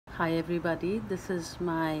Hi everybody, this is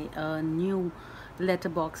my new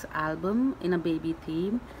letterbox album in a baby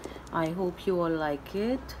theme. I hope you all like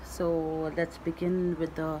it. So let's begin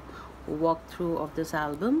with the walkthrough of this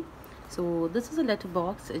album. So this is a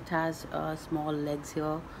letterbox. It has small legs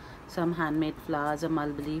here, some handmade flowers, a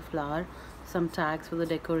mulberry flower, some tags for the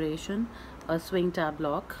decoration, a swing tab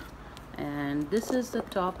lock, and this is the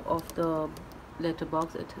top of the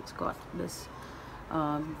letterbox. It has got this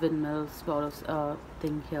windmill sort of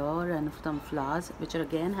thing here, and some flowers which are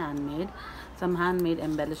again handmade, some handmade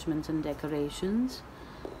embellishments and decorations.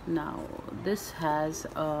 Now this has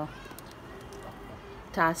a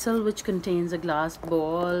tassel which contains a glass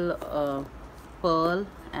ball, pearl,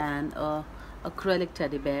 and a acrylic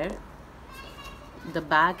teddy bear. The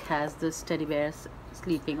back has this teddy bear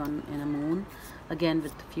sleeping on in a moon, again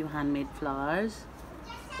with a few handmade flowers,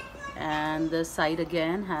 and the side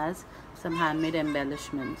again has some handmade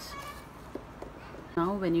embellishments.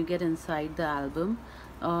 Now when you get inside the album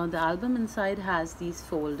inside has these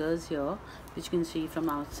folders here which you can see from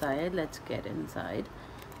outside. Let's get inside.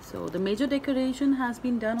 So the major decoration has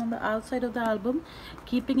been done on the outside of the album,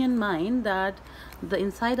 keeping in mind that the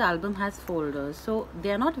inside album has folders, so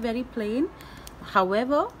they are not very plain.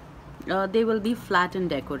 However, they will be flat in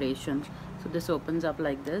decoration. So this opens up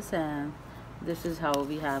like this, and this is how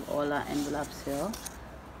we have all our envelopes here,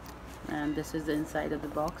 and this is the inside of the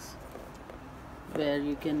box where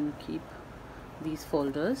you can keep these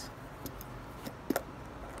folders.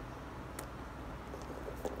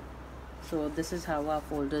 So this is how our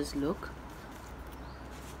folders look.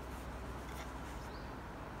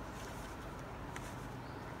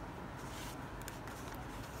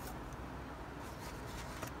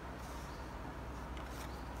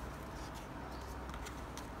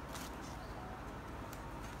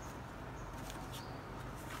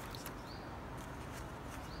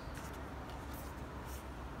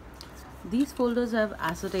 These folders have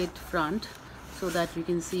acetate front so that you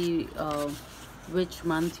can see which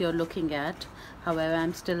month you're looking at. However,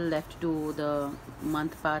 I'm still left to do the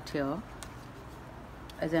month part here,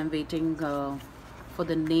 as I'm waiting for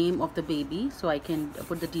the name of the baby, so I can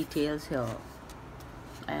put the details here,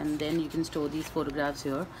 and then you can store these photographs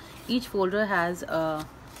here. Each folder has a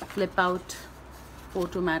flip out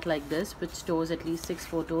photo mat like this, which stores at least 6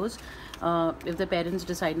 photos. If the parents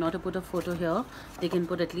decide not to put a photo here, they can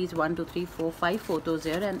put at least 1, 2, 3, 4, 5 photos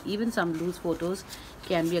here, and even some loose photos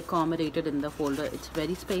can be accommodated in the folder. It's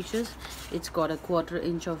very spacious. It's got a 1/4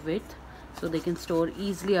 inch of width, so they can store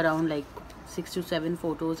easily around like 6 to 7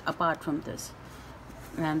 photos apart from this.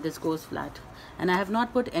 And this goes flat, and I have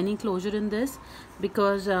not put any closure in this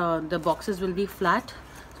because the boxes will be flat,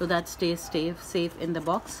 so that stays safe in the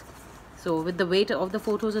box. So with the weight of the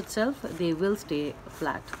photos itself, they will stay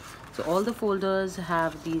flat. So all the folders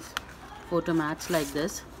have these photo mats like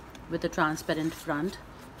this with a transparent front,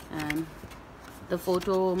 and the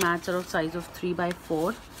photo mats are of size of 3 by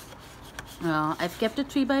 4. I've kept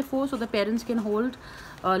it 3 by 4 so the parents can hold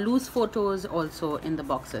loose photos also in the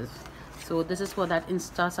boxes. So this is for that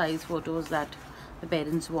Insta size photos that the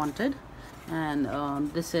parents wanted,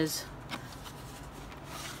 and this is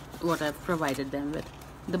what I've provided them with.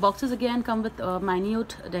 The boxes again come with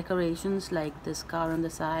minute decorations like this car on the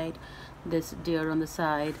side, this deer on the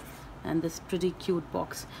side, and this pretty cute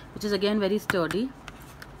box, which is again very sturdy.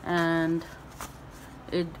 And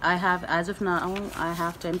I have, as of now, I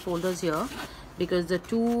have 10 folders here, because the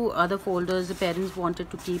 2 other folders the parents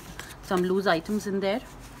wanted to keep some loose items in there,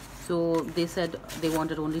 so they said they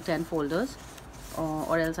wanted only 10 folders,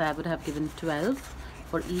 or else I would have given 12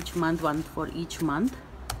 for each month, 1 for each month.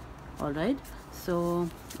 All right, so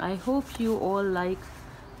I hope you all like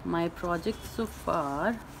my project so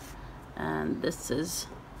far, and this is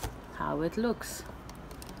how it looks.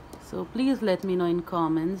 So please let me know in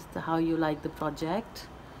comments how you like the project,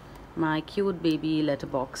 my cute baby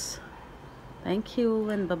letterbox. Thank you,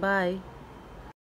 and bye bye.